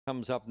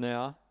Comes up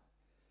now.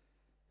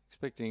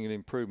 Expecting an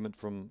improvement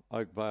from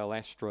Oakvale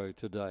Astro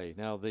today.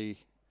 Now the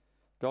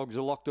dogs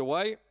are locked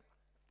away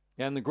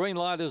and the green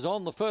light is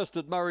on. The first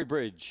at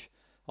Murray-Bridge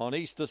on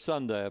Easter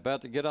Sunday.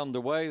 About to get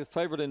underway. The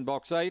favourite in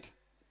box 8.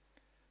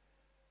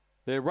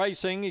 They're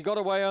racing. He got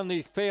away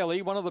only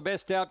fairly. One of the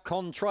best out,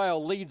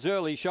 Contrail, leads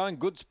early, showing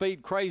good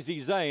speed,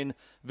 Crazy Zane.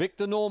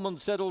 Victor Norman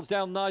settles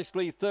down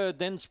nicely third.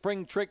 Then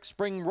Spring Trick,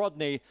 Spring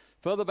Rodney.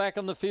 Further back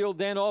in the field,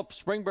 then off.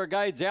 Spring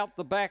Brigade's out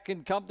the back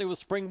in company with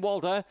Spring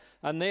Walter.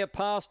 And they're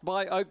passed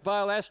by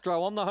Oakvale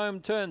Astro on the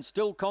home turn.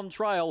 Still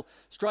Contrail.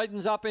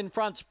 Straightens up in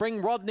front.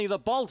 Spring Rodney, the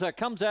bolter,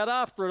 comes out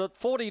after it at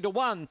 40 to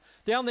 1.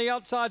 Down the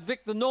outside,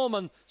 Victor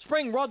Norman.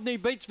 Spring Rodney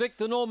beats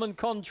Victor Norman,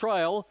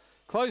 Contrail.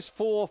 Close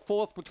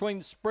fourth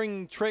between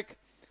Spring Trick,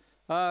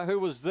 who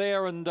was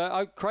there, and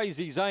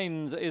Crazy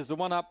Zane is the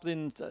one up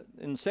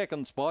in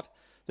second spot.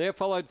 They're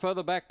followed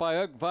further back by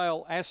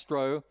Oakvale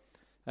Astro,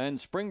 and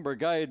Spring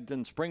Brigade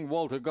and Spring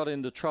Walter got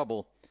into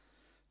trouble.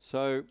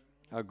 So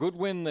a good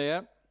win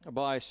there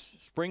by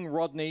Spring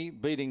Rodney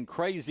beating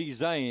Crazy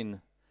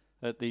Zane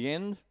at the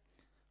end,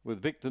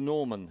 with Victor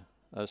Norman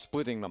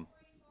splitting them.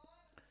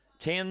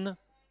 10,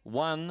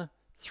 1,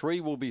 3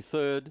 will be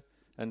third.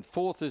 And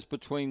fourth is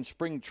between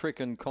Spring Trick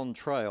and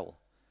Contrail.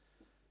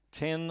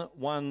 10,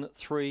 1,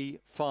 3,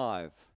 5.